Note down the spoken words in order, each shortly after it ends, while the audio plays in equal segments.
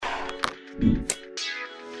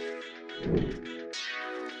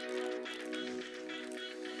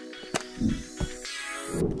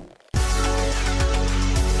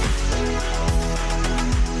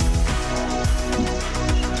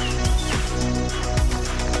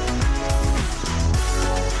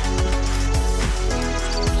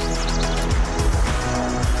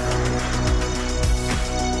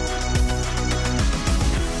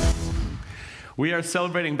We are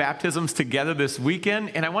celebrating baptisms together this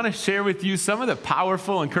weekend, and I want to share with you some of the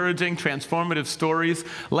powerful, encouraging, transformative stories.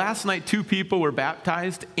 Last night, 2 people were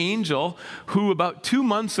baptized. Angel, who about 2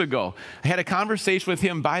 months ago, I had a conversation with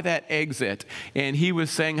him by that exit, and he was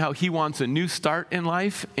saying how he wants a new start in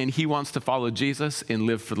life, and he wants to follow Jesus and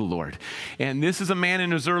live for the Lord. And this is a man in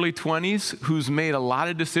his early 20s who's made a lot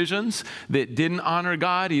of decisions that didn't honor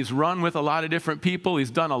God. He's run with a lot of different people.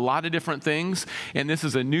 He's done a lot of different things, and this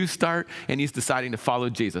is a new start, and he's deciding to follow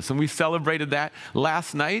Jesus. And we celebrated that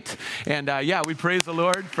last night. And we praise the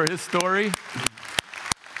Lord for his story.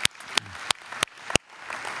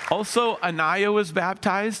 Also, Anaya was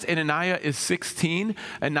baptized, and Anaya is 16.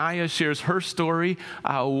 Anaya shares her story.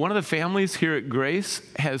 One of the families here at Grace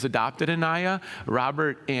has adopted Anaya,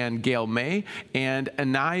 Robert and Gail May, and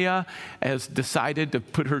Anaya has decided to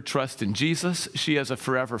put her trust in Jesus. She has a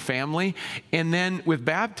forever family. And then with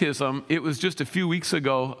baptism, it was just a few weeks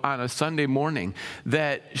ago on a Sunday morning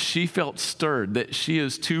that she felt stirred, that she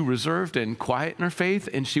is too reserved and quiet in her faith,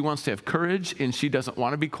 and she wants to have courage, and she doesn't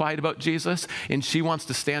want to be quiet about Jesus, and she wants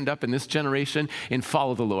to stand up in this generation and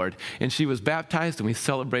follow the Lord. And she was baptized, and we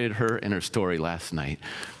celebrated her and her story last night.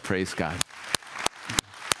 Praise God.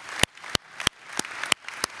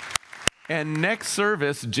 And next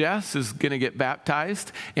service, Jess is going to get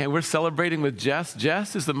baptized, and we're celebrating with Jess.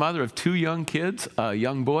 Jess is the mother of 2 young kids, a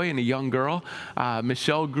young boy and a young girl.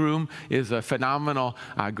 Michelle Groom is a phenomenal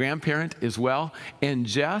grandparent as well. And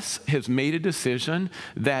Jess has made a decision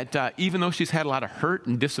that even though she's had a lot of hurt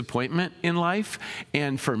and disappointment in life,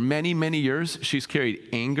 and for many, many years she's carried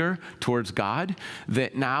anger towards God,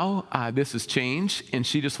 that now this has changed, and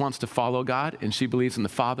she just wants to follow God, and she believes in the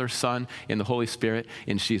Father, Son, and the Holy Spirit,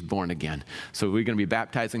 and she's born again. So we're going to be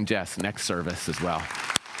baptizing Jess next service as well.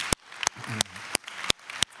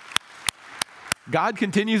 God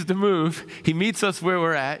continues to move. He meets us where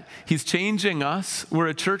we're at. He's changing us. We're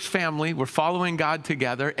a church family. We're following God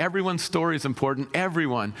together. Everyone's story is important.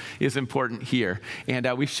 Everyone is important here.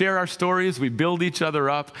 And we share our stories. We build each other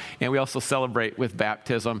up. And we also celebrate with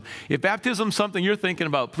baptism. If baptism is something you're thinking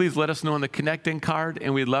about, please let us know on the connecting card.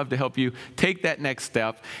 And we'd love to help you take that next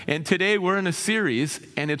step. And today we're in a series,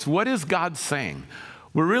 and it's What is God Saying?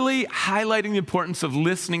 We're really highlighting the importance of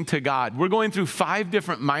listening to God. We're going through 5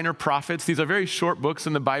 different minor prophets. These are very short books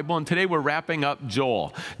in the Bible, and today we're wrapping up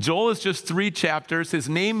Joel. Joel is just 3 chapters. His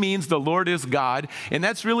name means the Lord is God, and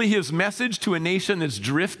that's really his message to a nation that's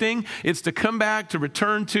drifting. It's to come back, to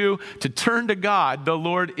return to turn to God. The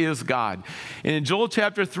Lord is God. And in Joel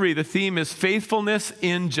chapter 3, the theme is faithfulness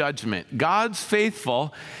in judgment. God's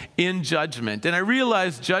faithful in judgment. And I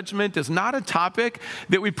realize judgment is not a topic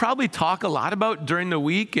that we probably talk a lot about during the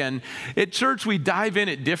week, and at church we dive in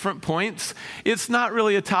at different points. It's not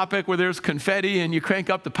really a topic where there's confetti and you crank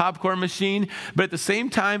up the popcorn machine, but at the same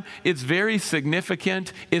time it's very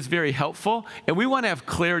significant, it's very helpful, and we want to have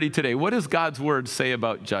clarity today. What does God's word say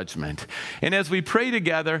about judgment? And as we pray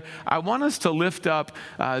together, I want us to lift up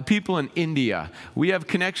people in India. We have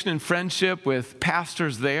connection and friendship with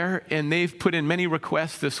pastors there, and they've put in many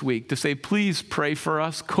requests this week to say, please pray for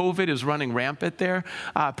us. COVID is running rampant there.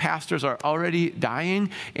 Pastors are already dying,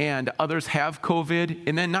 and others have COVID.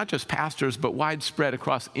 And then not just pastors, but widespread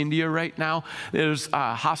across India right now. There's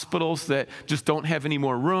hospitals that just don't have any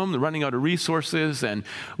more room. They're running out of resources, and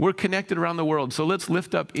we're connected around the world. So let's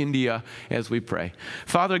lift up India as we pray.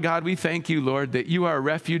 Father God, we thank you, Lord, that you are a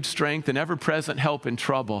refuge, strength, and ever-present help in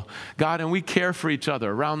trouble. God, and we care for each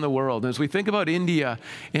other around the world. And as we think about India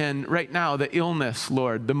and right now, the illness,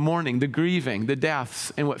 Lord, the mourning, the grieving, the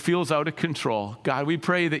deaths, and what feels out of control, God, we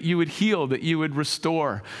pray that you would heal, that you would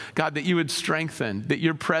restore, God, that you would strengthen, that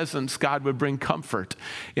your presence, God, would bring comfort.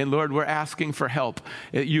 And Lord, we're asking for help,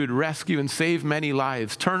 that you would rescue and save many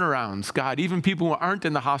lives, turnarounds, God, even people who aren't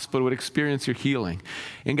in the hospital would experience your healing.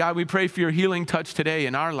 And God, we pray for your healing touch today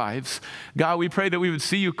in our lives. God, we pray that we would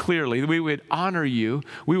see you clearly, that we would honor you,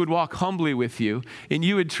 we would walk humbly with you, and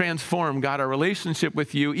you would transform, God, our relationship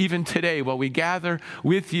with you even today while we gather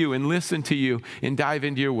with you and listen to you and dive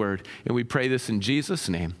into your word. And we pray this in Jesus'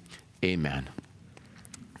 name. Amen.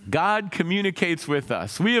 God communicates with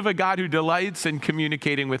us. We have a God who delights in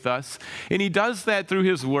communicating with us, and he does that through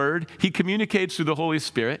his word. He communicates through the Holy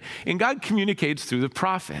Spirit, and God communicates through the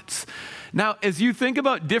prophets. Now, as you think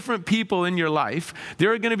about different people in your life,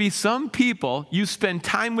 there are going to be some people you spend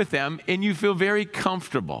time with them and you feel very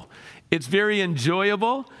comfortable. It's very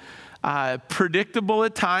enjoyable, predictable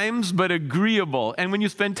at times, but agreeable. And when you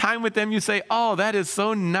spend time with them, you say, oh, that is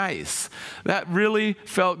so nice. That really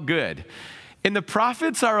felt good. And the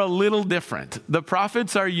prophets are a little different. The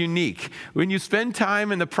prophets are unique. When you spend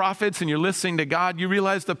time in the prophets and you're listening to God, you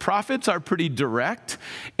realize the prophets are pretty direct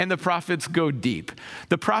and the prophets go deep.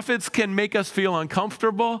 The prophets can make us feel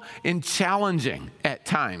uncomfortable and challenging at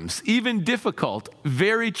times, even difficult,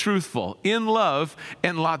 very truthful, in love,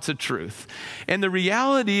 and lots of truth. And the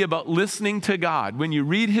reality about listening to God, when you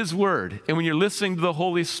read his word and when you're listening to the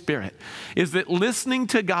Holy Spirit, is that listening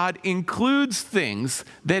to God includes things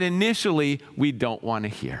that initially we don't want to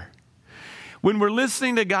hear. When we're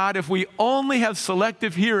listening to God, if we only have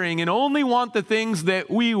selective hearing and only want the things that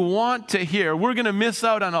we want to hear, we're going to miss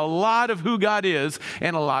out on a lot of who God is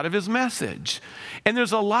and a lot of his message. And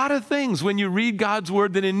there's a lot of things when you read God's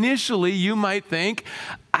word that initially you might think,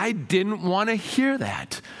 I didn't want to hear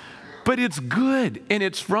that. But it's good, and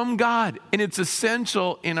it's from God, and it's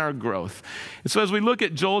essential in our growth. And so as we look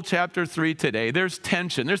at Joel chapter 3 today, there's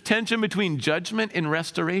tension. There's tension between judgment and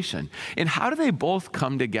restoration. And how do they both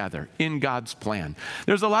come together in God's plan?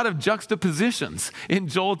 There's a lot of juxtapositions in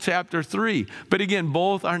Joel chapter 3. But again,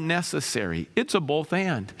 both are necessary. It's a both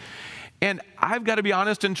and. And I've got to be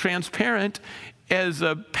honest and transparent as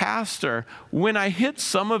a pastor, when I hit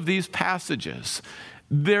some of these passages,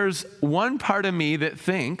 there's one part of me that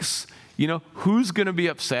thinks, who's going to be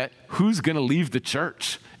upset? Who's going to leave the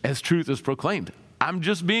church as truth is proclaimed? I'm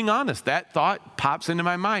just being honest. That thought pops into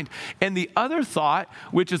my mind. And the other thought,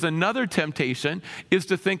 which is another temptation, is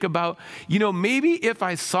to think about, maybe if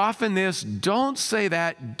I soften this, don't say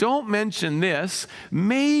that, don't mention this,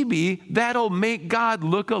 maybe that'll make God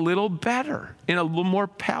look a little better and a little more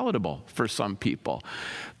palatable for some people.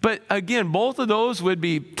 But again, both of those would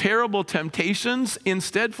be terrible temptations.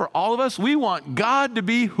 Instead, for all of us, we want God to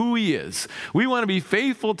be who he is. We want to be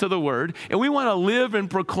faithful to the word, and we want to live and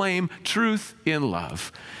proclaim truth in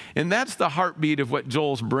love. And that's the heartbeat of what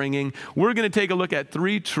Joel's bringing. We're going to take a look at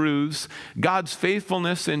 3 truths, God's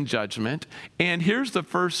faithfulness in judgment. And here's the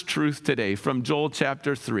first truth today from Joel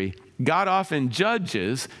chapter 3. God often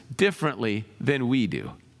judges differently than we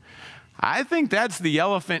do. I think that's the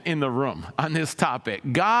elephant in the room on this topic.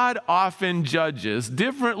 God often judges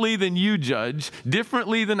differently than you judge,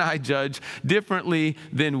 differently than I judge, differently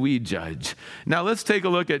than we judge. Now let's take a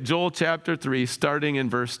look at Joel chapter 3, starting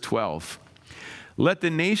in verse 12. Let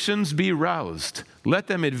the nations be roused. Let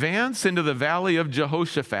them advance into the valley of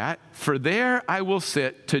Jehoshaphat, for there I will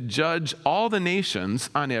sit to judge all the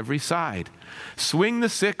nations on every side. Swing the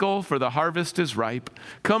sickle, for the harvest is ripe.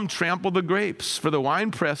 Come trample the grapes, for the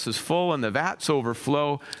winepress is full and the vats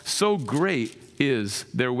overflow. So great is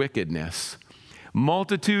their wickedness.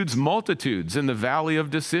 Multitudes, multitudes in the valley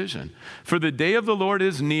of decision. For the day of the Lord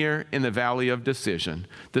is near in the valley of decision.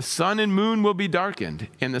 The sun and moon will be darkened,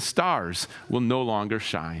 and the stars will no longer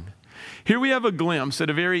shine. Here we have a glimpse at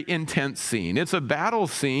a very intense scene. It's a battle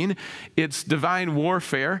scene. It's divine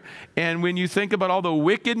warfare. And when you think about all the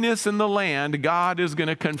wickedness in the land, God is going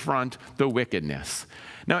to confront the wickedness.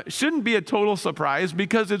 Now, it shouldn't be a total surprise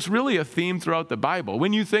because it's really a theme throughout the Bible.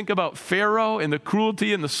 When you think about Pharaoh and the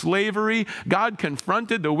cruelty and the slavery, God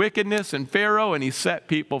confronted the wickedness in Pharaoh and he set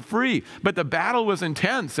people free. But the battle was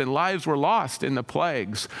intense and lives were lost in the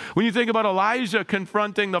plagues. When you think about Elijah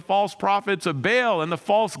confronting the false prophets of Baal and the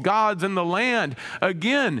false gods in the land,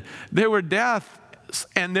 again, there were death.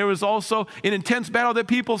 And there was also an intense battle that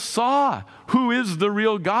people saw. Who is the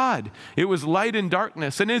real God? It was light and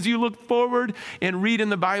darkness. And as you look forward and read in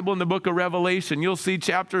the Bible in the book of Revelation, you'll see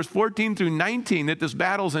chapters 14 through 19 that this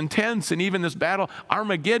battle's intense. And even this battle,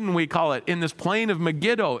 Armageddon we call it, in this plain of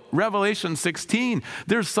Megiddo, Revelation 16,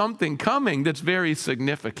 there's something coming that's very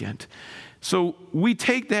significant. So we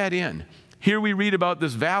take that in. Here we read about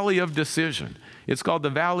this valley of decision. It's called the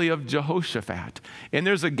Valley of Jehoshaphat. And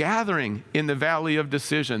there's a gathering in the Valley of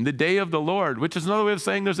Decision, the day of the Lord, which is another way of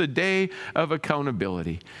saying there's a day of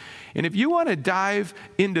accountability. And if you want to dive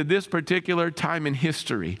into this particular time in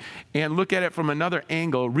history and look at it from another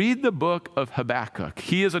angle, read the book of Habakkuk.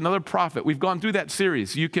 He is another prophet. We've gone through that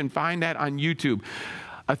series. You can find that on YouTube.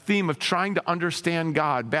 a theme of trying to understand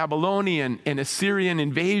God, Babylonian and Assyrian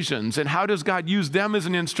invasions, and how does God use them as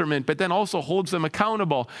an instrument, but then also holds them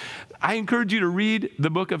accountable. I encourage you to read the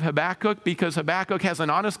book of Habakkuk, because Habakkuk has an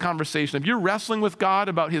honest conversation. If you're wrestling with God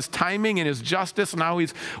about his timing and his justice and how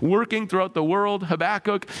he's working throughout the world,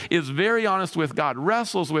 Habakkuk is very honest with God,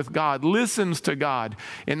 wrestles with God, listens to God.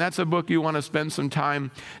 And that's a book you want to spend some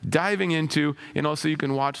time diving into, and also you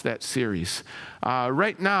can watch that series.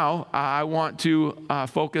 Right now, I want to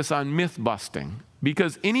focus on myth busting,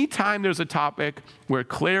 because anytime there's a topic where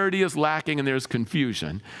clarity is lacking and there's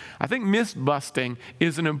confusion, I think myth busting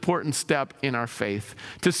is an important step in our faith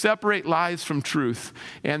to separate lies from truth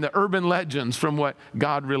and the urban legends from what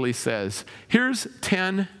God really says. Here's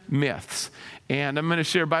 10 myths, and I'm going to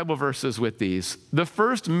share Bible verses with these. The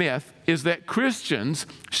first myth is that Christians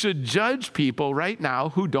should judge people right now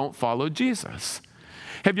who don't follow Jesus.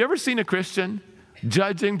 Have you ever seen a Christian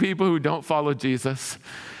judging people who don't follow Jesus?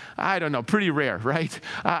 I don't know, pretty rare, right?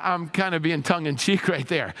 I'm kind of being tongue-in-cheek right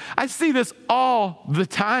there. I see this all the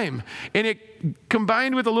time, and it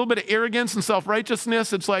combined with a little bit of arrogance and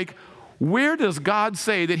self-righteousness, it's like, where does God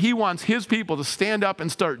say that he wants his people to stand up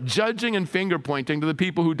and start judging and finger-pointing to the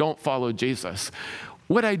people who don't follow Jesus?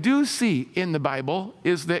 What I do see in the Bible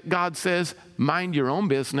is that God says, mind your own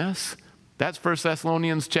business. That's 1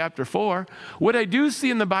 Thessalonians chapter 4. What I do see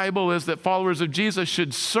in the Bible is that followers of Jesus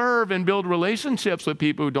should serve and build relationships with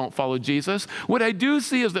people who don't follow Jesus. What I do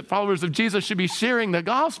see is that followers of Jesus should be sharing the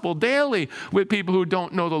gospel daily with people who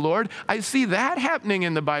don't know the Lord. I see that happening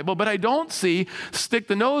in the Bible, but I don't see stick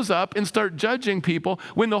the nose up and start judging people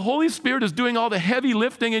when the Holy Spirit is doing all the heavy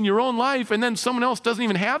lifting in your own life, and then someone else doesn't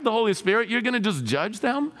even have the Holy Spirit. You're going to just judge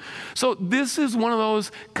them? So this is one of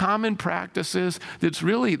those common practices that's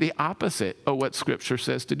really the opposite of what Scripture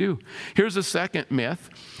says to do. Here's a second myth.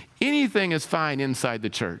 Anything is fine inside the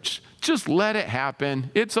church. Just let it happen.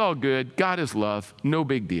 It's all good. God is love. No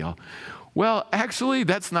big deal. Well, actually,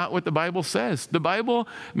 that's not what the Bible says. The Bible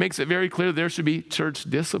makes it very clear there should be church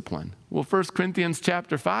discipline. Well, 1 Corinthians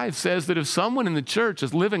chapter 5 says that if someone in the church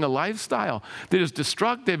is living a lifestyle that is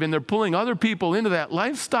destructive and they're pulling other people into that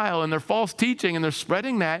lifestyle and they're false teaching and they're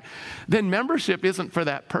spreading that, then membership isn't for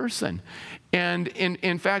that person. And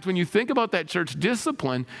in fact, when you think about that church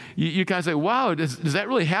discipline, you kind of say, wow, does that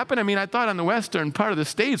really happen? I mean, I thought on the western part of the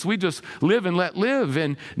states, we just live and let live.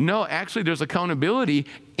 And no, actually, there's accountability,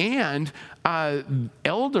 and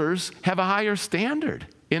elders have a higher standard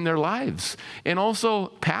in their lives. And also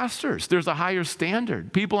pastors, there's a higher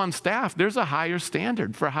standard. People on staff, there's a higher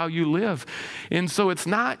standard for how you live. And so it's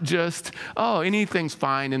not just, oh, anything's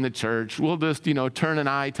fine in the church. We'll just, turn an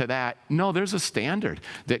eye to that. No, there's a standard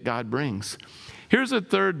that God brings. Here's a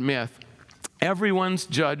third myth. Everyone's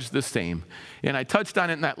judged the same. And I touched on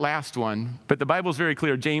it in that last one, but the Bible's very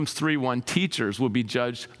clear. James 3:1, teachers will be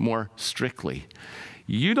judged more strictly.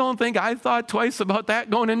 You don't think I thought twice about that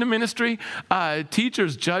going into ministry?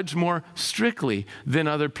 Teachers judge more strictly than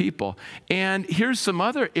other people. And here's some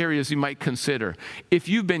other areas you might consider. If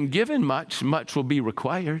you've been given much, much will be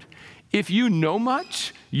required. If you know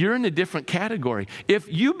much, you're in a different category.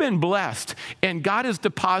 If you've been blessed and God has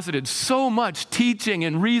deposited so much teaching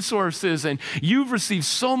and resources and you've received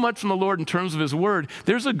so much from the Lord in terms of his word,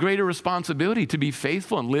 there's a greater responsibility to be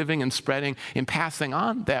faithful in living and spreading and passing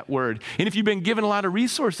on that word. And if you've been given a lot of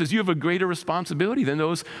resources, you have a greater responsibility than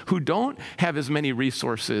those who don't have as many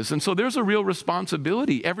resources. And so there's a real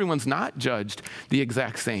responsibility. Everyone's not judged the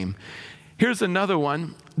exact same. Here's another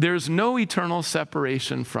one. There's no eternal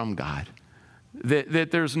separation from God, that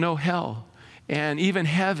there's no hell. And even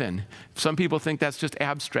heaven, some people think that's just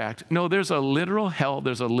abstract. No, there's a literal hell,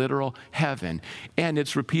 there's a literal heaven, and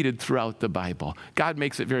it's repeated throughout the Bible. God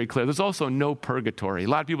makes it very clear. There's also no purgatory. A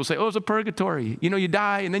lot of people say, oh, it's a purgatory. You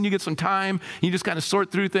die, and then you get some time, and you just kind of sort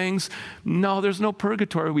through things. No, there's no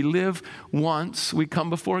purgatory. We live once, we come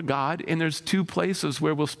before God, and there's two places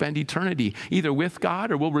where we'll spend eternity, either with God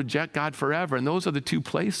or we'll reject God forever, and those are the two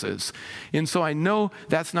places. And so I know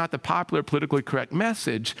that's not the popular, politically correct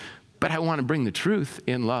message, but I want to bring the truth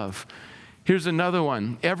in love. Here's another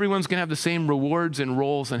one. Everyone's going to have the same rewards and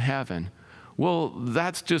roles in heaven. Well,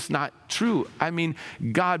 that's just not true. I mean,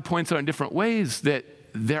 God points out in different ways that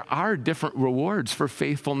there are different rewards for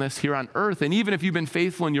faithfulness here on earth. And even if you've been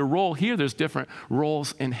faithful in your role here, there's different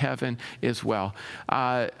roles in heaven as well.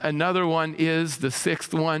 Another one is the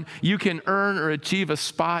sixth one. You can earn or achieve a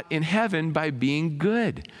spot in heaven by being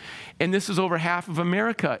good. And this is over half of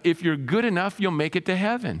America. If you're good enough, you'll make it to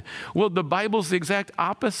heaven. Well, the Bible's the exact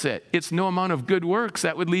opposite. It's no amount of good works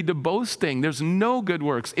that would lead to boasting. There's no good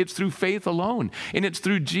works. It's through faith alone. And it's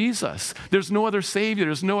through Jesus. There's no other Savior.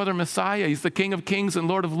 There's no other Messiah. He's the King of Kings and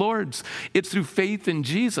Lord of Lords. It's through faith in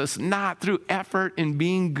Jesus, not through effort in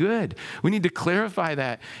being good. We need to clarify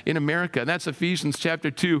that in America. And that's Ephesians chapter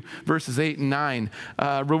 2, verses 8 and 9.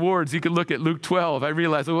 Rewards, you could look at Luke 12. I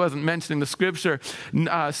realized I wasn't mentioning the scripture.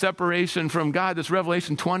 Separation from God, this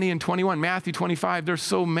Revelation 20 and 21, Matthew 25. There's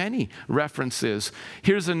so many references.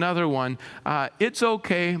 Here's another one. It's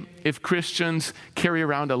okay if Christians carry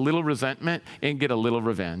around a little resentment and get a little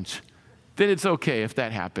revenge. Then it's okay if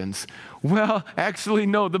that happens. Well, actually,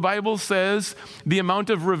 no. The Bible says the amount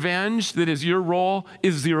of revenge that is your role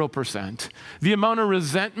is 0%. The amount of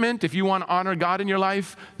resentment, if you want to honor God in your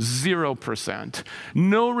life, 0%.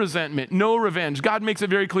 No resentment, no revenge. God makes it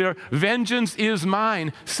very clear, vengeance is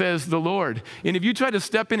mine, says the Lord. And if you try to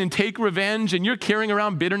step in and take revenge and you're carrying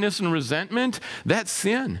around bitterness and resentment, that's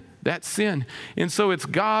sin. That's sin. And so it's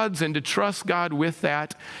God's, and to trust God with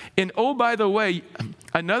that. And oh, by the way,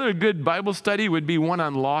 another good Bible study would be one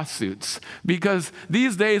on lawsuits. Because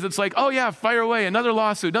these days it's like, oh yeah, fire away, another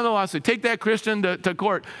lawsuit. Take that Christian to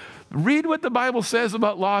court. Read what the Bible says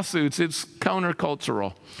about lawsuits. It's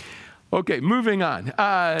countercultural. Okay, moving on.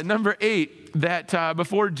 Number 8, that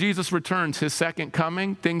before Jesus returns, his second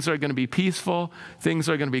coming, things are going to be peaceful. Things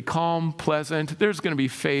are going to be calm, pleasant. There's going to be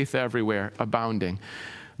faith everywhere, abounding.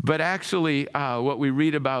 But actually, what we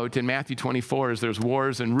read about in Matthew 24 is there's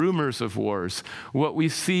wars and rumors of wars. What we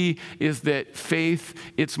see is that faith,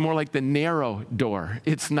 it's more like the narrow door.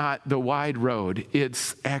 It's not the wide road.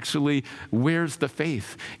 It's actually, where's the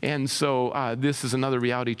faith? And so this is another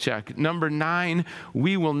reality check. Number 9,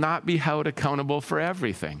 we will not be held accountable for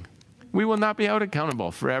everything. We will not be held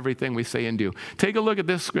accountable for everything we say and do. Take a look at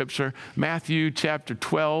this scripture, Matthew chapter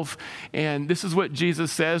 12, and this is what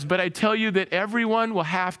Jesus says, "But I tell you that everyone will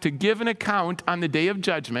have to give an account on the day of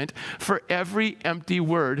judgment for every empty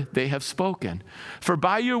word they have spoken. For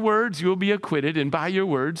by your words you will be acquitted, and by your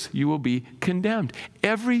words you will be condemned."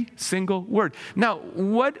 Every single word. Now,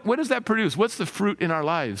 what does that produce? What's the fruit in our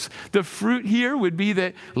lives? The fruit here would be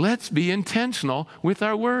that let's be intentional with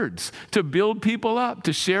our words, to build people up,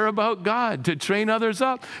 to share about God, to train others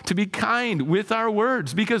up, to be kind with our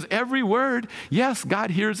words. Because every word, yes, God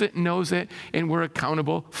hears it and knows it, and we're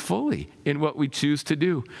accountable fully in what we choose to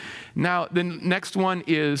do. Now, the next one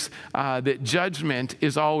is that judgment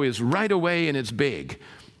is always right away and it's big.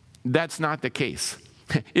 That's not the case.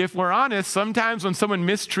 If we're honest, sometimes when someone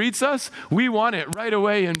mistreats us, we want it right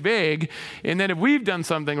away and big. And then if we've done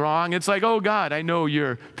something wrong, it's like, oh God, I know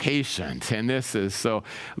you're patient. And this is so.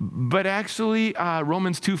 But actually,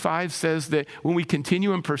 Romans 2:5 says that when we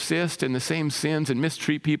continue and persist in the same sins and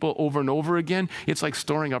mistreat people over and over again, it's like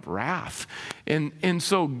storing up wrath. And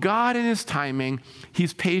so God in his timing,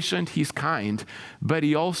 he's patient, he's kind, but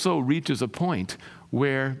he also reaches a point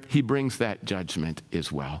where he brings that judgment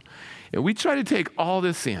as well. And we try to take all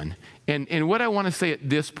this in. And what I want to say at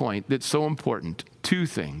this point that's so important, 2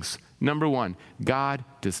 things. Number 1, God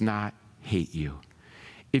does not hate you.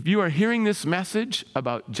 If you are hearing this message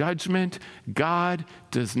about judgment, God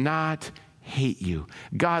does not hate you.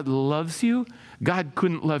 God loves you. God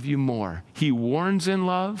couldn't love you more. He warns in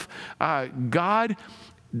love. God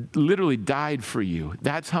literally died for you.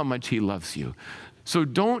 That's how much he loves you. So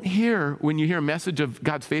don't hear, when you hear a message of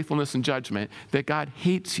God's faithfulness and judgment, that God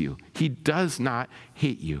hates you. He does not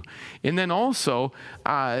hate you. And then also,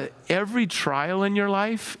 every trial in your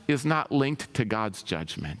life is not linked to God's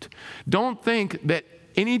judgment. Don't think that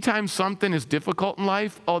anytime something is difficult in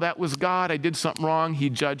life, oh, that was God, I did something wrong, he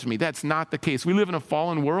judged me. That's not the case. We live in a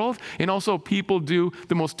fallen world, and also people do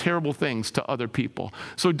the most terrible things to other people.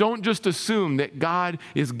 So don't just assume that God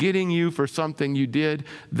is getting you for something you did.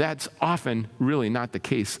 That's often really not the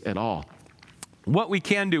case at all. What we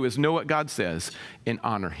can do is know what God says and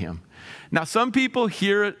honor him. Now, some people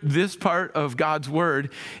hear this part of God's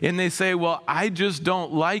word, and they say, well, I just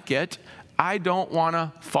don't like it. I don't want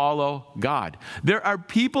to follow God. There are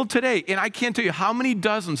people today, and I can't tell you how many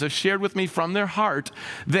dozens have shared with me from their heart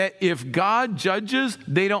that if God judges,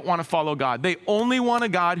 they don't want to follow God. They only want a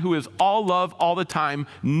God who is all love all the time,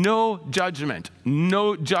 no judgment,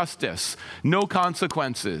 no justice, no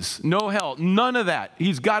consequences, no hell, none of that.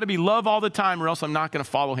 He's got to be love all the time or else I'm not going to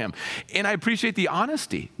follow him. And I appreciate the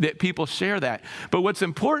honesty that people share that. But what's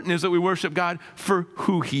important is that we worship God for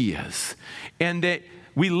who he is, and that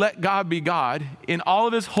we let God be God in all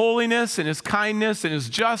of his holiness and his kindness and his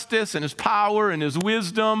justice and his power and his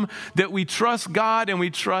wisdom, that we trust God and we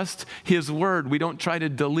trust his word. We don't try to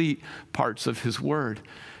delete parts of his word.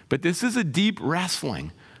 But this is a deep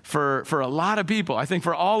wrestling for a lot of people. I think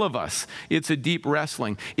for all of us, it's a deep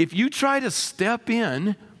wrestling. If you try to step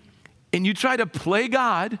in and you try to play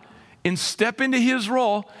God and step into his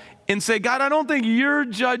role and say, God, I don't think you're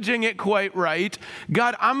judging it quite right.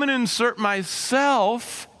 God, I'm going to insert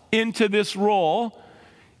myself into this role.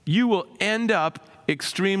 You will end up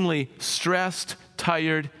extremely stressed,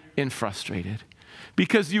 tired, and frustrated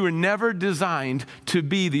because you were never designed to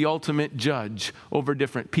be the ultimate judge over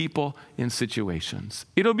different people and situations.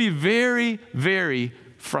 It'll be very, very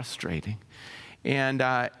frustrating. And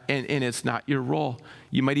it's not your role.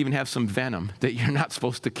 You might even have some venom that you're not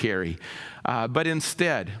supposed to carry. But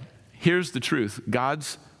instead, here's the truth.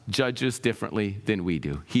 God's judges differently than we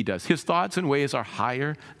do. He does. His thoughts and ways are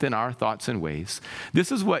higher than our thoughts and ways.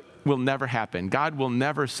 This is what will never happen. God will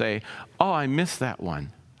never say, oh, I missed that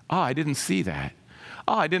one. Oh, I didn't see that.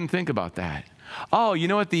 Oh, I didn't think about that. Oh, you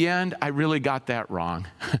know, at the end, I really got that wrong.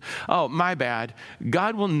 Oh, my bad.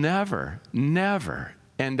 God will never, never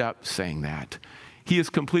end up saying that. He is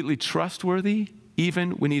completely trustworthy,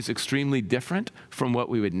 even when he's extremely different from what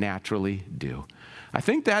we would naturally do. I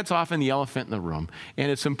think that's often the elephant in the room. And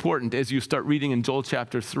it's important as you start reading in Joel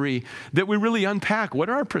chapter 3 that we really unpack what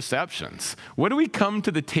are our perceptions? What do we come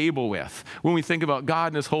to the table with when we think about God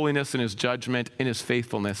and his holiness and his judgment and his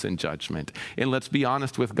faithfulness and judgment? And let's be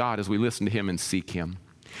honest with God as we listen to him and seek him.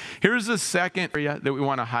 Here's the second area that we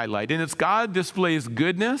want to highlight, and it's God displays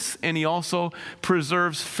goodness, and he also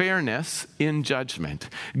preserves fairness in judgment.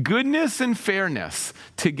 Goodness and fairness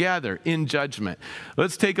together in judgment.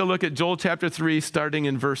 Let's take a look at Joel chapter 3, starting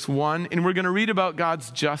in verse 1, and we're going to read about God's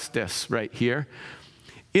justice right here.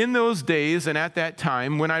 In those days and at that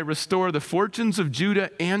time, when I restore the fortunes of Judah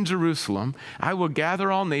and Jerusalem, I will gather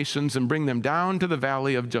all nations and bring them down to the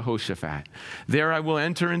valley of Jehoshaphat. There I will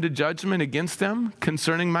enter into judgment against them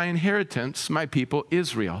concerning my inheritance, my people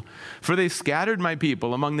Israel. For they scattered my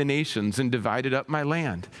people among the nations and divided up my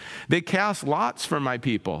land. They cast lots for my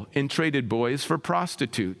people and traded boys for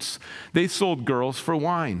prostitutes. They sold girls for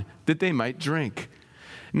wine, that they might drink.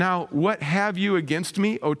 Now, what have you against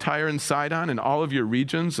me, O Tyre and Sidon, and all of your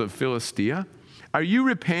regions of Philistia? Are you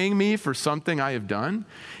repaying me for something I have done?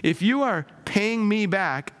 If you are paying me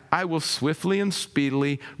back, I will swiftly and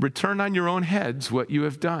speedily return on your own heads what you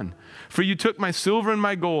have done. For you took my silver and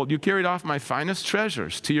my gold. You carried off my finest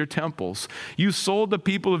treasures to your temples. You sold the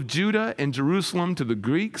people of Judah and Jerusalem to the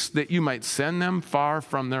Greeks that you might send them far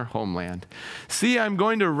from their homeland. See, I'm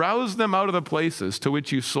going to rouse them out of the places to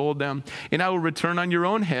which you sold them, and I will return on your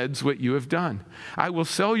own heads what you have done. I will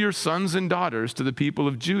sell your sons and daughters to the people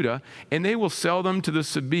of Judah, and they will sell them to the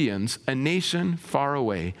Sabaeans, a nation far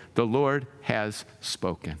away. The Lord has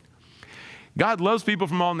spoken. God loves people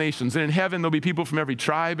from all nations, and in heaven there'll be people from every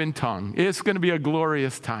tribe and tongue. It's going to be a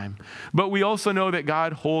glorious time. But we also know that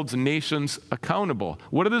God holds nations accountable.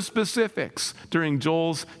 What are the specifics during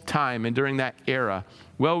Joel's time and during that era?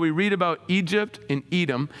 Well, we read about Egypt and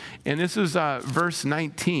Edom, and this is verse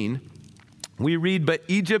 19. We read, but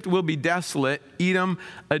Egypt will be desolate, Edom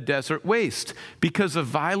a desert waste, because of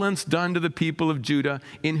violence done to the people of Judah,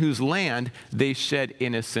 in whose land they shed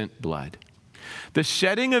innocent blood. The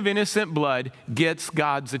shedding of innocent blood gets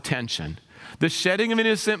God's attention. The shedding of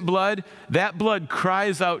innocent blood, that blood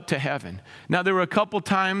cries out to heaven. Now, there were a couple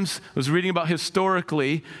times, I was reading about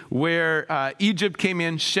historically, where Egypt came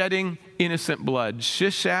in shedding innocent blood.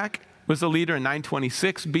 Shishak was the leader in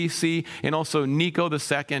 926 BC, and also Necho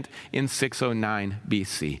II in 609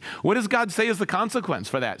 BC. What does God say is the consequence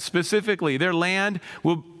for that? Specifically, their land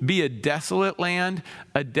will be a desolate land,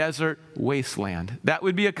 a desert wasteland. That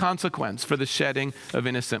would be a consequence for the shedding of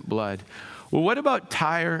innocent blood. Well, what about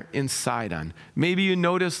Tyre and Sidon? Maybe you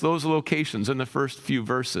notice those locations in the first few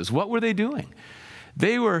verses. What were they doing?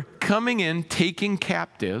 They were coming in, taking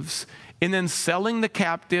captives, and then selling the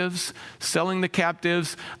captives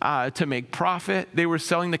to make profit. They were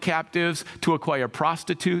selling the captives to acquire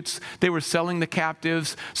prostitutes. They were selling the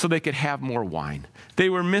captives so they could have more wine. They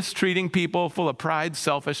were mistreating people, full of pride,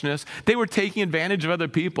 selfishness. They were taking advantage of other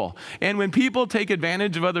people. And when people take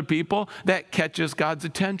advantage of other people, that catches God's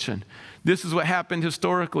attention. This is what happened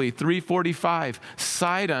historically. 345,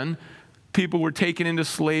 Sidon, people were taken into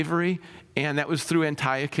slavery, and that was through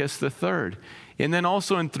Antiochus III. And then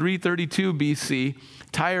also in 332 BC,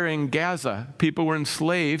 Tyre and Gaza, people were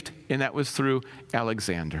enslaved, and that was through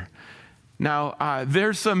Alexander. Now,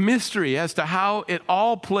 there's some mystery as to how it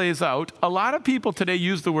all plays out. A lot of people today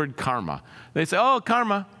use the word karma. They say, oh,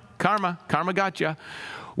 karma got you.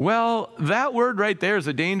 Well, that word right there is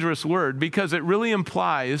a dangerous word because it really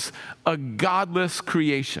implies a godless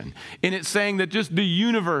creation. And it's saying that just the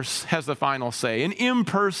universe has the final say, an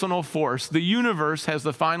impersonal force. The universe has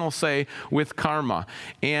the final say with karma.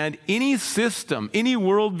 And any system, any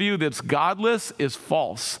worldview that's godless is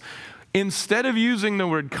false. Instead of using the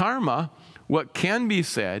word karma, what can be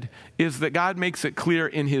said is that God makes it clear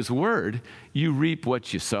in his word, you reap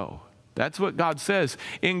what you sow. That's what God says.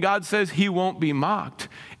 And God says he won't be mocked.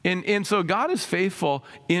 And so God is faithful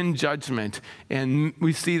in judgment. And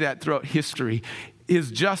we see that throughout history.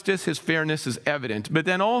 His justice, his fairness is evident. But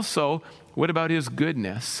then also, what about his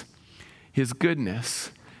goodness? His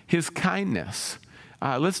goodness, his kindness.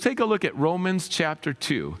 Let's take a look at Romans chapter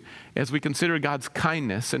 2 as we consider God's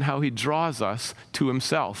kindness and how he draws us to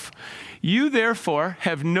himself. You therefore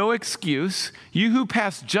have no excuse, you who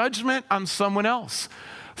pass judgment on someone else.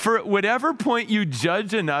 For at whatever point you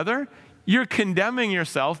judge another, you're condemning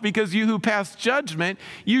yourself because you who pass judgment,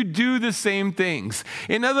 you do the same things.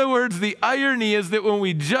 In other words, the irony is that when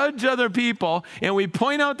we judge other people and we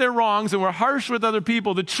point out their wrongs and we're harsh with other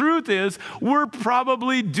people, the truth is we're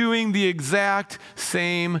probably doing the exact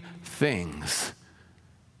same things.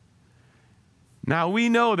 Now we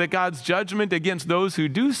know that God's judgment against those who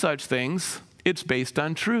do such things, it's based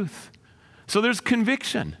on truth. So there's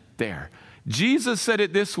conviction there. Jesus said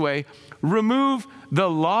it this way, remove the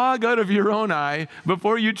log out of your own eye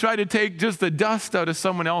before you try to take just the dust out of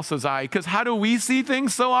someone else's eye. Because how do we see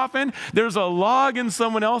things so often? There's a log in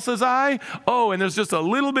someone else's eye. Oh, and there's just a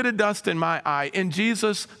little bit of dust in my eye. And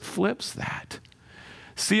Jesus flips that.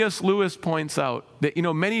 C.S. Lewis points out that,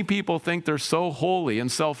 many people think they're so holy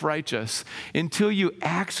and self-righteous until you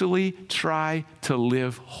actually try to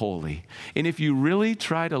live holy. And if you really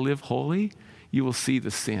try to live holy, you will see the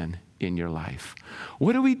sin in your life.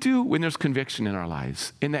 What do we do when there's conviction in our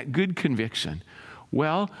lives? And that good conviction?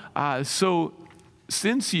 Well, so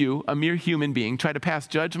since you, a mere human being, try to pass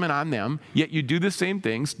judgment on them, yet you do the same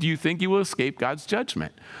things, do you think you will escape God's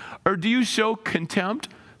judgment? Or do you show contempt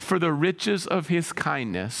for the riches of his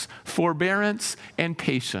kindness, forbearance, and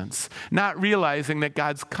patience, not realizing that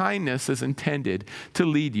God's kindness is intended to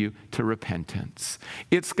lead you to repentance?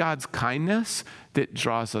 It's God's kindness that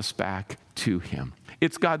draws us back to him.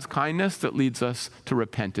 It's God's kindness that leads us to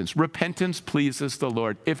repentance. Repentance pleases the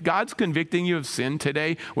Lord. If God's convicting you of sin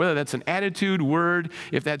today, whether that's an attitude, word,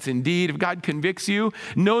 if that's indeed, if God convicts you,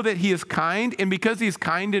 know that he is kind, and because he's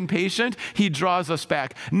kind and patient, he draws us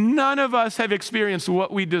back. None of us have experienced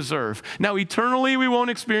what we deserve. Now, eternally, we won't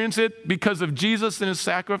experience it because of Jesus and his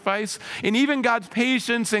sacrifice, and even God's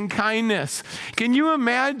patience and kindness. Can you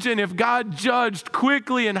imagine if God judged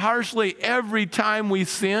quickly and harshly every time we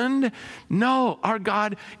sinned? No, our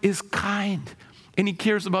God is kind, and he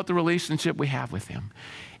cares about the relationship we have with him.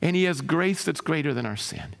 And he has grace that's greater than our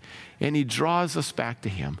sin. And he draws us back to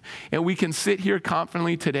him. And we can sit here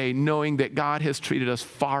confidently today knowing that God has treated us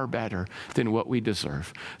far better than what we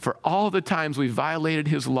deserve. For all the times we violated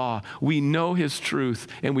his law, we know his truth,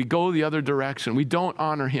 and we go the other direction. We don't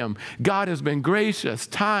honor him. God has been gracious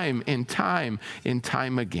time and time and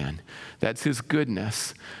time again. That's his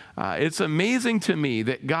goodness. It's amazing to me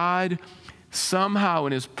that God somehow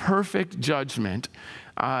in his perfect judgment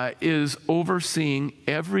is overseeing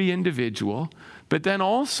every individual. But then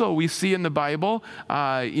also we see in the Bible,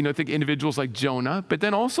 think individuals like Jonah, but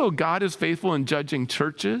then also God is faithful in judging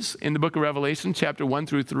churches. In the book of Revelation, chapter 1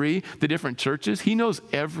 through 3, the different churches, he knows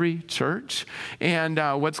every church and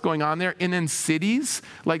what's going on there. And then cities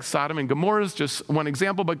like Sodom and Gomorrah is just one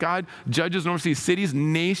example, but God judges and oversees cities,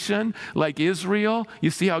 nation like Israel.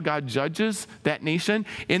 You see how God judges that nation.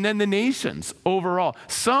 And then the nations overall.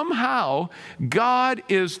 Somehow, God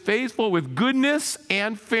is faithful with goodness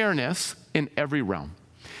and fairness in every realm.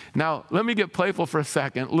 Now, let me get playful for a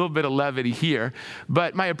second, a little bit of levity here,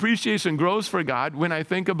 but my appreciation grows for God when I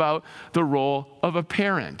think about the role of a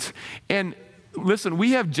parent. And listen,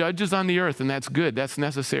 we have judges on the earth, and that's good. That's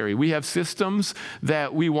necessary. We have systems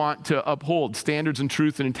that we want to uphold, standards and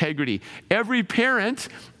truth and integrity. Every parent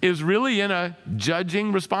is really in a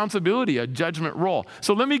judging responsibility, a judgment role.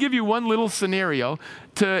 So let me give you one little scenario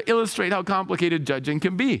to illustrate how complicated judging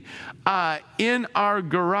can be. In our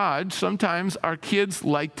garage, sometimes our kids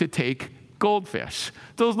like to take goldfish,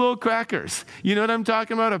 those little crackers. You know what I'm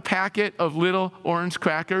talking about? A packet of little orange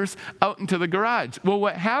crackers out into the garage. Well,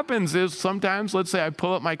 what happens is sometimes, let's say I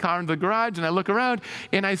pull up my car into the garage and I look around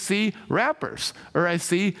and I see wrappers or I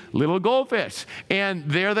see little goldfish, and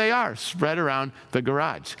there they are spread around the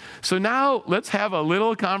garage. So now let's have a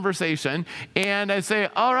little conversation, and I say,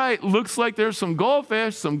 all right, looks like there's some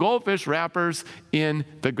goldfish wrappers in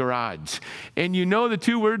the garage. And you know the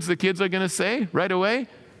two words the kids are going to say right away?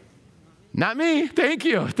 Not me. Thank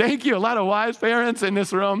you. Thank you. A lot of wise parents in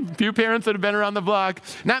this room. A few parents that have been around the block.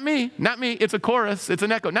 Not me. Not me. It's a chorus. It's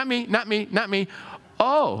an echo. Not me. Not me. Not me.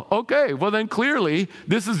 Oh, okay. Well, then clearly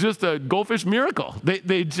this is just a goldfish miracle.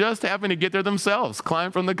 They just happen to get there themselves,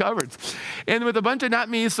 climb from the cupboards. And with a bunch of not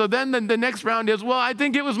me, so then the next round is, well, I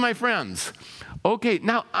think it was my friends. Okay,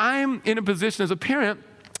 now I'm in a position as a parent.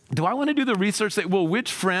 Do I want to do the research that, well,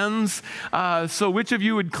 which friends? So which of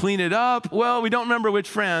you would clean it up? Well, we don't remember which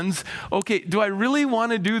friends. Okay, do I really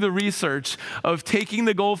want to do the research of taking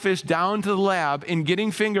the goldfish down to the lab and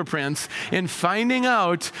getting fingerprints and finding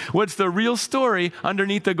out what's the real story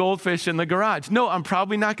underneath the goldfish in the garage? No, I'm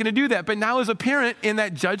probably not going to do that. But now as a parent in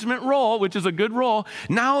that judgment role, which is a good role,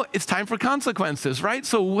 now it's time for consequences, right?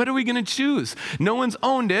 So what are we going to choose? No one's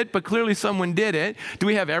owned it, but clearly someone did it. Do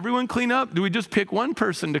we have everyone clean up? Do we just pick one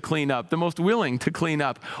person to clean up, the most willing to clean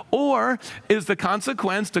up? Or is the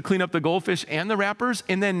consequence to clean up the goldfish and the wrappers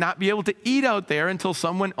and then not be able to eat out there until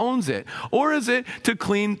someone owns it? Or is it to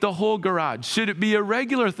clean the whole garage? Should it be a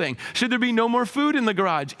regular thing? Should there be no more food in the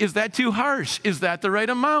garage? Is that too harsh? Is that the right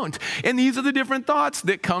amount? And these are the different thoughts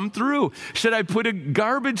that come through. Should I put a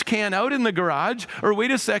garbage can out in the garage? Or wait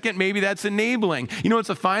a second, maybe that's enabling. You know, it's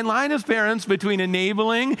a fine line as parents between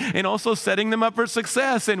enabling and also setting them up for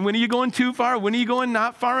success. And when are you going too far? When are you going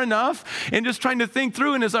not far enough? And just trying to think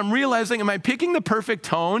through, and as I'm realizing, am I picking the perfect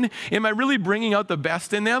tone? Am I really bringing out the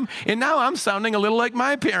best in them? And now I'm sounding a little like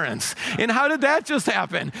my parents. And how did that just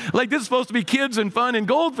happen? Like, this is supposed to be kids and fun and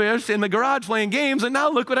goldfish in the garage playing games, and now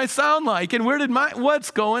look what I sound like. And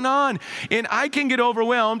what's going on? And I can get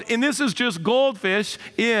overwhelmed, and this is just goldfish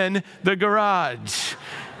in the garage.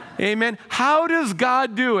 Amen. How does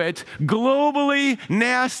God do it globally,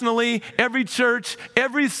 nationally, every church,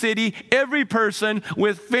 every city, every person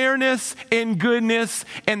with fairness and goodness,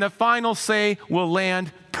 and the final say will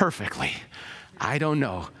land perfectly? I don't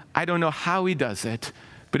know. I don't know how he does it,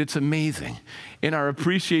 but it's amazing. And our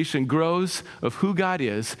appreciation grows of who God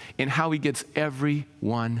is and how he gets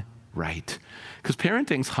everyone right. Because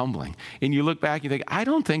parenting's humbling. And you look back and you think, I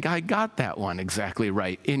don't think I got that one exactly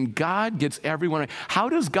right. And God gets everyone right. How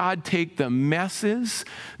does God take the messes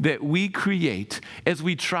that we create as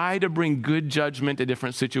we try to bring good judgment to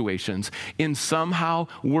different situations and somehow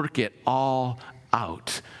work it all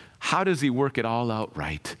out? How does he work it all out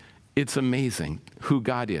right? It's amazing who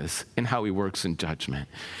God is and how he works in judgment.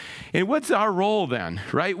 And what's our role then,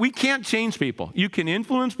 right? We can't change people. You can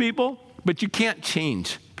influence people, but you can't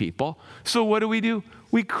change people. So what do?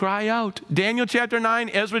 We cry out. Daniel chapter 9,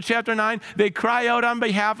 Ezra chapter 9, they cry out on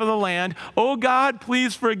behalf of the land. Oh God,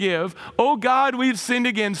 please forgive. Oh God, we've sinned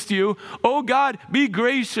against you. Oh God, be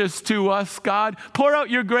gracious to us, God. Pour out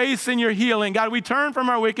your grace and your healing. God, we turn from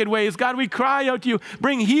our wicked ways. God, we cry out to you.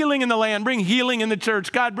 Bring healing in the land. Bring healing in the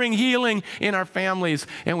church. God, bring healing in our families.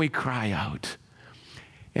 And we cry out.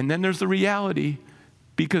 And then there's the reality,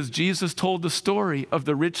 because Jesus told the story of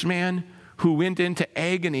the rich man who went into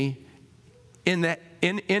agony in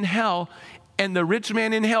hell, and the rich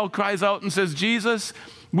man in hell cries out and says, Jesus,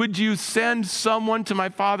 would you send someone to my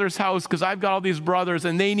father's house, because I've got all these brothers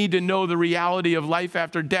and they need to know the reality of life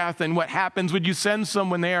after death and what happens. Would you send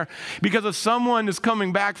someone there? Because if someone is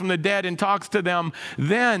coming back from the dead and talks to them,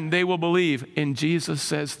 then they will believe. And Jesus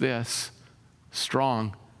says this,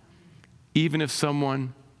 strong, even if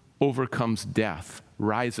someone overcomes death,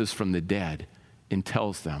 rises from the dead and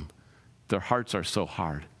tells them, their hearts are so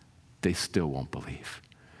hard, they still won't believe.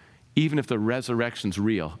 Even if the resurrection's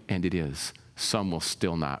real, and it is, some will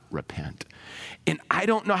still not repent. And I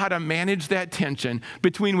don't know how to manage that tension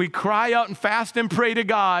between we cry out and fast and pray to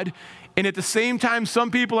God, and at the same time,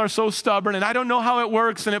 some people are so stubborn, and I don't know how it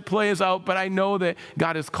works and it plays out, but I know that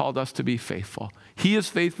God has called us to be faithful. He is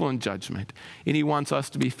faithful in judgment, and he wants us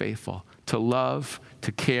to be faithful, to love,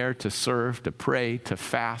 to care, to serve, to pray, to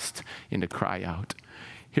fast, and to cry out.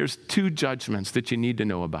 Here's two judgments that you need to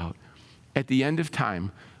know about. At the end of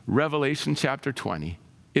time, Revelation chapter 20,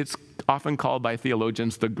 it's often called by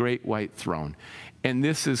theologians the great white throne. And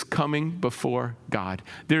this is coming before God.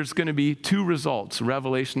 There's going to be two results,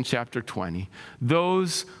 Revelation chapter 20.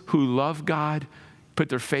 Those who love God, put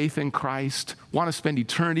their faith in Christ, want to spend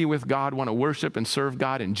eternity with God, want to worship and serve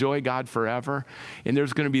God, enjoy God forever. And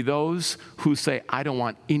there's going to be those who say, I don't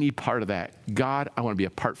want any part of that. God, I want to be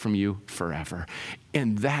apart from you forever.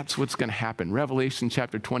 And that's what's going to happen. Revelation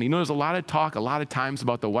chapter 20. You know, there's a lot of talk, a lot of times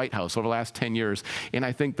about the White House over the last 10 years. And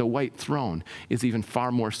I think the white throne is even far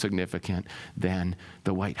more significant than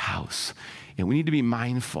the White House. And we need to be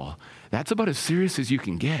mindful. That's about as serious as you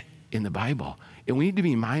can get in the Bible. And we need to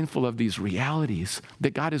be mindful of these realities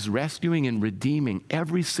that God is rescuing and redeeming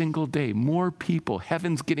every single day. More people,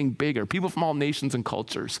 heaven's getting bigger, people from all nations and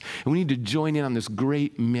cultures. And we need to join in on this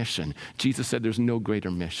great mission. Jesus said there's no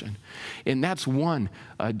greater mission. And that's one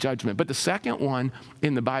judgment. But the second one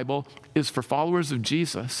in the Bible is for followers of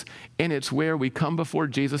Jesus, and it's where we come before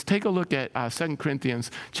Jesus. Take a look at 2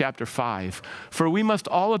 Corinthians chapter 5. For we must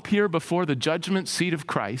all appear before the judgment seat of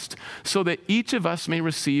Christ, so that each of us may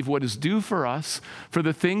receive what is due for us for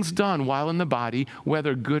the things done while in the body,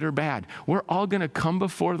 whether good or bad. We're all going to come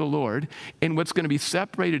before the Lord, and what's going to be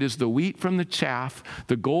separated is the wheat from the chaff,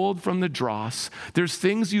 the gold from the dross. There's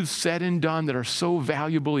things you've said and done that are so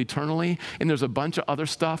valuable eternally, and there's a bunch of other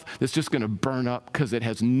stuff that's just going to burn up because it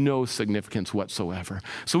has no significance whatsoever.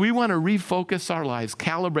 So we want to refocus our lives,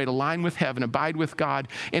 calibrate, align with heaven, abide with God,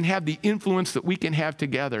 and have the influence that we can have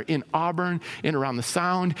together in Auburn and around the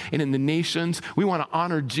Sound and in the nations. We want to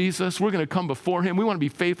honor Jesus. We're going to come before him. We want to be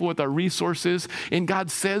faithful with our resources. And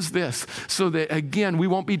God says this so that, again, we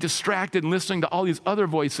won't be distracted and listening to all these other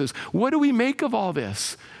voices. What do we make of all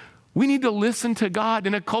this? We need to listen to God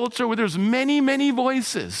in a culture where there's many, many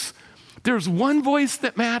voices. There's one voice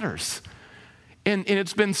that matters. And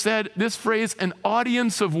it's been said, this phrase, an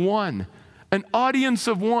audience of one. An audience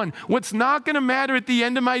of one. What's not going to matter at the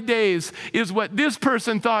end of my days is what this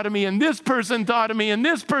person thought of me, and this person thought of me, and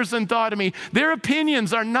this person thought of me. Their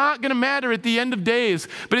opinions are not going to matter at the end of days.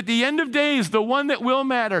 But at the end of days, the one that will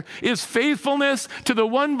matter is faithfulness to the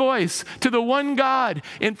one voice, to the one God.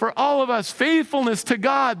 And for all of us, faithfulness to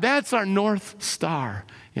God, that's our North Star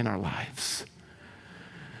in our lives.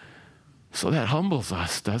 So that humbles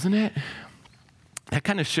us, doesn't it? That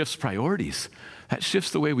kind of shifts priorities. That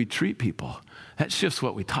shifts the way we treat people. That shifts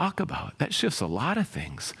what we talk about. That shifts a lot of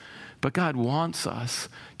things. But God wants us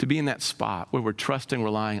to be in that spot where we're trusting,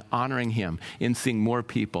 relying, honoring him, and seeing more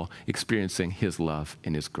people experiencing his love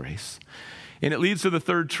and his grace. And it leads to the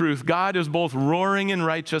third truth. God is both roaring in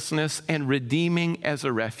righteousness and redeeming as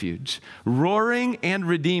a refuge. Roaring and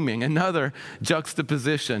redeeming, another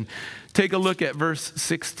juxtaposition. Take a look at verse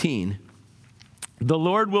 16. The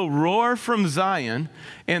Lord will roar from Zion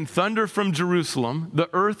and thunder from Jerusalem.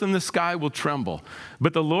 The earth and the sky will tremble.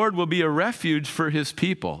 But the Lord will be a refuge for his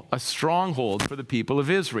people, a stronghold for the people of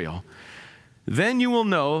Israel. Then you will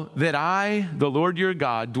know that I, the Lord your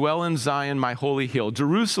God, dwell in Zion, my holy hill.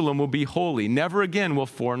 Jerusalem will be holy. Never again will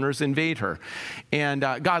foreigners invade her. And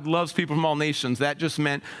God loves people from all nations. That just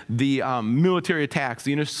meant the military attacks,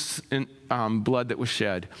 the innocent blood that was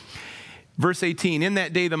shed. Verse 18, in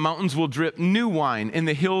that day the mountains will drip new wine, and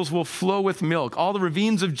the hills will flow with milk. All the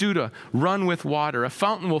ravines of Judah run with water. A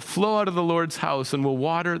fountain will flow out of the Lord's house and will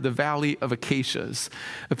water the valley of acacias.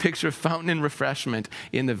 A picture of fountain and refreshment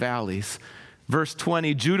in the valleys. Verse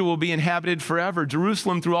 20, Judah will be inhabited forever,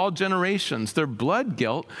 Jerusalem through all generations. Their blood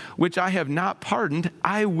guilt, which I have not pardoned,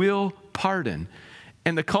 I will pardon.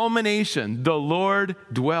 And the culmination, the Lord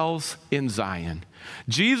dwells in Zion.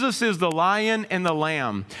 Jesus is the lion and the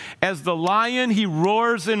lamb. As the lion, he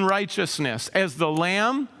roars in righteousness. As the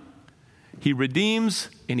lamb, he redeems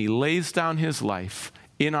and he lays down his life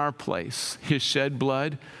in our place. His shed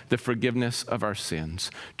blood, the forgiveness of our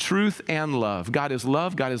sins. Truth and love. God is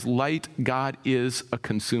love. God is light. God is a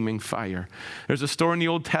consuming fire. There's a story in the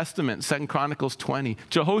Old Testament, 2 Chronicles 20.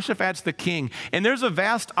 Jehoshaphat's the king, and there's a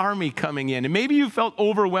vast army coming in. And maybe you felt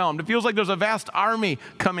overwhelmed. It feels like there's a vast army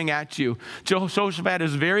coming at you. Jehoshaphat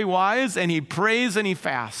is very wise, and he prays and he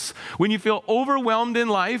fasts. When you feel overwhelmed in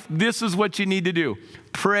life, this is what you need to do.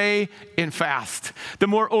 Pray and fast. The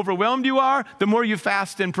more overwhelmed you are, the more you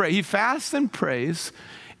fast and pray. He fasts and prays,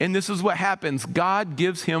 and this is what happens. God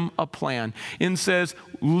gives him a plan and says,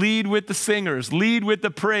 lead with the singers, lead with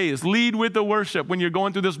the praise, lead with the worship when you're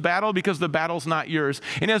going through this battle, because the battle's not yours.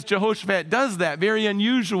 And as Jehoshaphat does that, very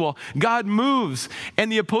unusual, God moves,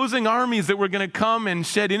 and the opposing armies that were going to come and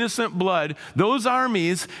shed innocent blood, those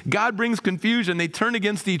armies, God brings confusion. They turn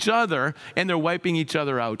against each other, and they're wiping each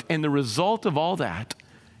other out. And the result of all that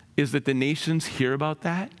is that the nations hear about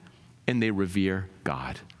that and they revere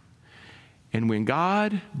God. And when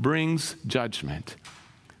God brings judgment,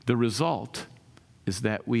 the result is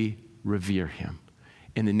that we revere him.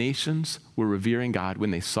 And the nations were revering God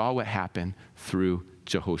when they saw what happened through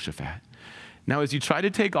Jehoshaphat. Now, as you try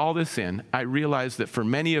to take all this in, I realize that for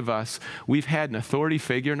many of us, we've had an authority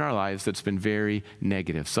figure in our lives that's been very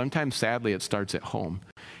negative. Sometimes, sadly, it starts at home.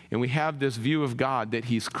 And we have this view of God that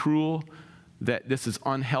he's cruel, that this is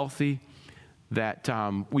unhealthy, that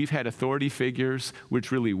we've had authority figures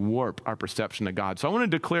which really warp our perception of God. So I want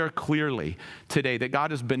to declare clearly today that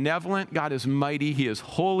God is benevolent, God is mighty, he is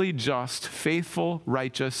holy, just, faithful,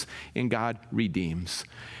 righteous, and God redeems.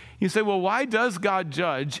 You say, well, why does God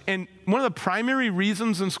judge? And one of the primary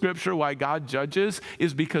reasons in Scripture why God judges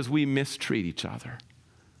is because we mistreat each other.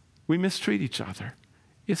 We mistreat each other.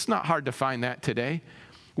 It's not hard to find that today.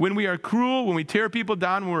 When we are cruel, when we tear people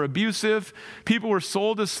down, when we're abusive, people were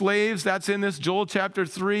sold as slaves. That's in this Joel chapter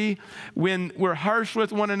 3. When we're harsh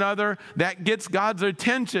with one another, that gets God's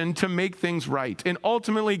attention to make things right. And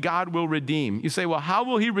ultimately, God will redeem. You say, well, how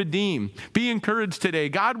will he redeem? Be encouraged today.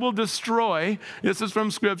 God will destroy, this is from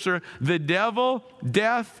Scripture, the devil,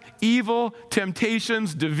 death, evil,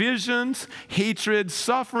 temptations, divisions, hatred,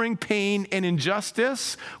 suffering, pain, and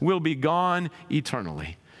injustice will be gone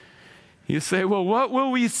eternally. You say, well, what will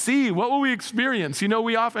we see? What will we experience? You know,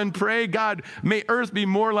 we often pray, God, may earth be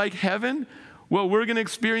more like heaven. Well, we're going to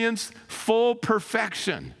experience full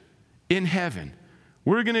perfection in heaven.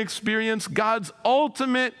 We're going to experience God's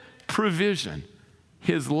ultimate provision,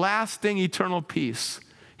 his lasting eternal peace.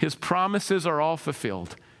 His promises are all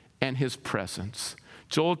fulfilled, and his presence.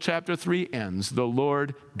 Joel chapter 3 ends, the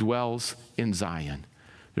Lord dwells in Zion.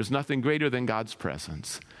 There's nothing greater than God's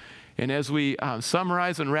presence. And as we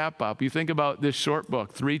summarize and wrap up, you think about this short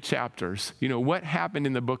book, 3 chapters. You know, what happened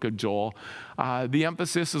in the book of Joel? The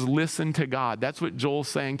emphasis is listen to God. That's what Joel's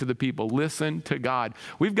saying to the people. Listen to God.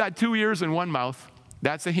 We've got 2 ears and 1 mouth.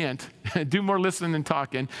 That's a hint. Do more listening than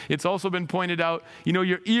talking. It's also been pointed out, you know,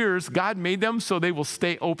 your ears, God made them so they will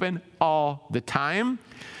stay open all the time,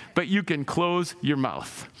 but you can close your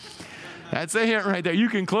mouth. That's a hint right there. You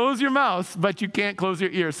can close your mouth, but you can't close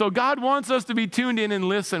your ears. So God wants us to be tuned in and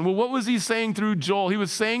listen. Well, what was he saying through Joel? He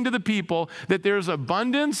was saying to the people that there's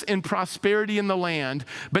abundance and prosperity in the land,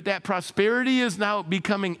 but that prosperity is now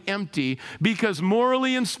becoming empty because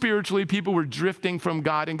morally and spiritually people were drifting from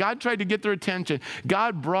God. And God tried to get their attention.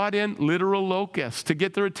 God brought in literal locusts to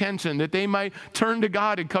get their attention, that they might turn to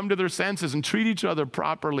God and come to their senses and treat each other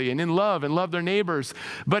properly and in love and love their neighbors.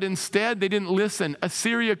 But instead, they didn't listen.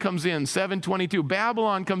 Assyria comes in, 722.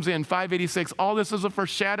 Babylon comes in, 586. All this is a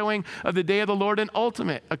foreshadowing of the day of the Lord and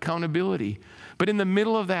ultimate accountability. But in the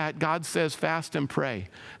middle of that, God says, fast and pray.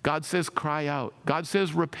 God says, cry out. God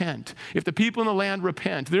says, repent. If the people in the land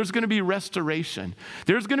repent, there's going to be restoration.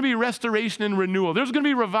 There's going to be restoration and renewal. There's going to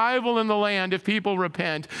be revival in the land if people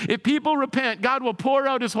repent. If people repent, God will pour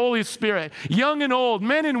out his Holy Spirit, young and old,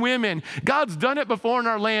 men and women. God's done it before in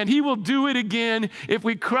our land. He will do it again if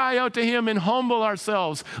we cry out to him and humble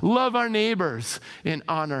ourselves, love our neighbors, and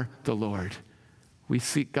honor the Lord. We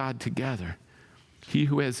seek God together. He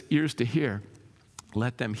who has ears to hear,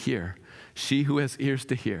 let them hear. She who has ears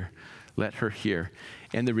to hear, let her hear.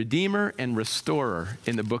 And the Redeemer and Restorer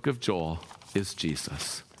in the book of Joel is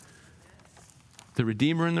Jesus. The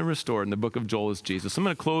Redeemer and the Restorer in the book of Joel is Jesus. I'm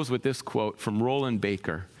going to close with this quote from Roland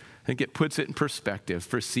Baker. I think it puts it in perspective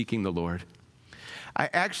for seeking the Lord. I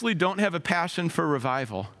actually don't have a passion for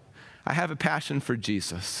revival. I have a passion for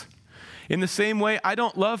Jesus. In the same way, I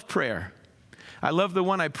don't love prayer. I love the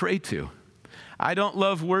one I pray to. I don't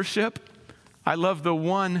love worship. I love the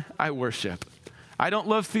one I worship. I don't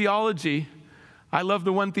love theology. I love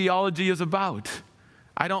the one theology is about.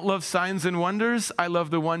 I don't love signs and wonders. I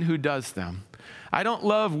love the one who does them. I don't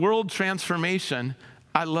love world transformation.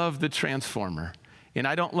 I love the transformer. And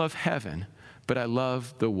I don't love heaven, but I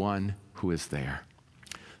love the one who is there.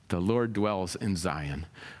 The Lord dwells in Zion.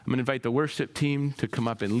 I'm going to invite the worship team to come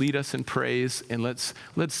up and lead us in praise, and let's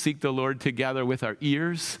seek the Lord together with our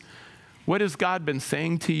ears. What has God been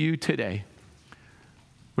saying to you today?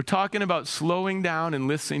 We're talking about slowing down and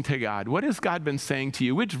listening to God. What has God been saying to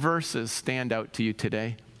you? Which verses stand out to you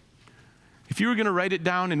today? If you were going to write it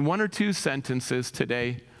down in 1 or 2 sentences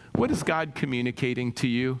today, what is God communicating to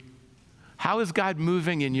you? How is God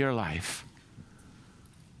moving in your life?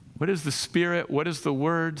 What is the Spirit, what is the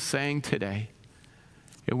Word saying today?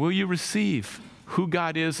 And will you receive who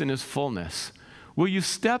God is in his fullness? Will you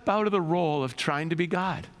step out of the role of trying to be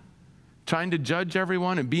God, trying to judge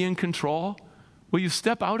everyone and be in control? Will you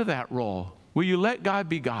step out of that role? Will you let God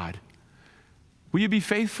be God? Will you be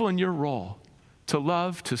faithful in your role to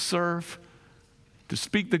love, to serve, to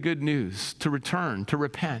speak the good news, to return, to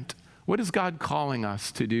repent? What is God calling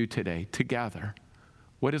us to do today together?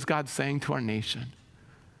 What is God saying to our nation?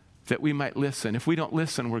 That we might listen. If we don't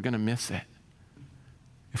listen, we're going to miss it.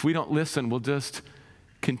 If we don't listen, we'll just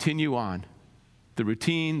continue on. The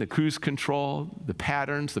routine, the cruise control, the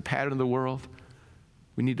pattern of the world.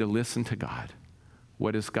 We need to listen to God.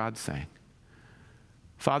 What is God saying?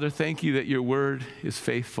 Father, thank you that your word is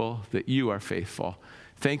faithful, that you are faithful.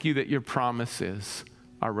 Thank you that your promises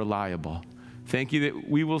are reliable. Thank you that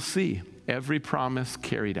we will see every promise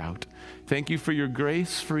carried out. Thank you for your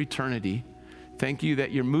grace for eternity. Thank you that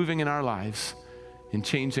you're moving in our lives and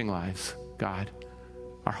changing lives, God.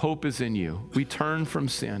 Our hope is in you. We turn from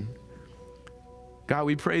sin. God,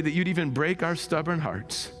 we pray that you'd even break our stubborn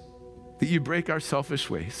hearts, that you break our selfish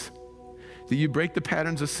ways, that you break the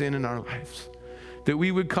patterns of sin in our lives, that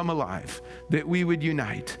we would come alive, that we would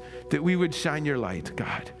unite, that we would shine your light,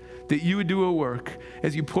 God, that you would do a work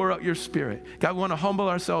as you pour out your Spirit. God, we want to humble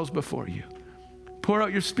ourselves before you. Pour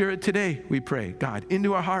out your Spirit today, we pray, God,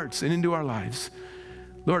 into our hearts and into our lives.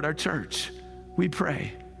 Lord, our church, we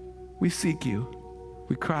pray, we seek you,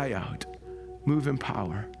 we cry out, move in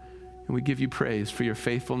power, and we give you praise for your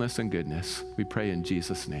faithfulness and goodness. We pray in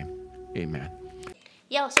Jesus' name, amen.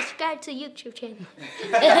 Yo, subscribe to YouTube channel.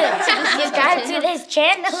 Subscribe to this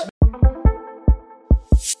channel.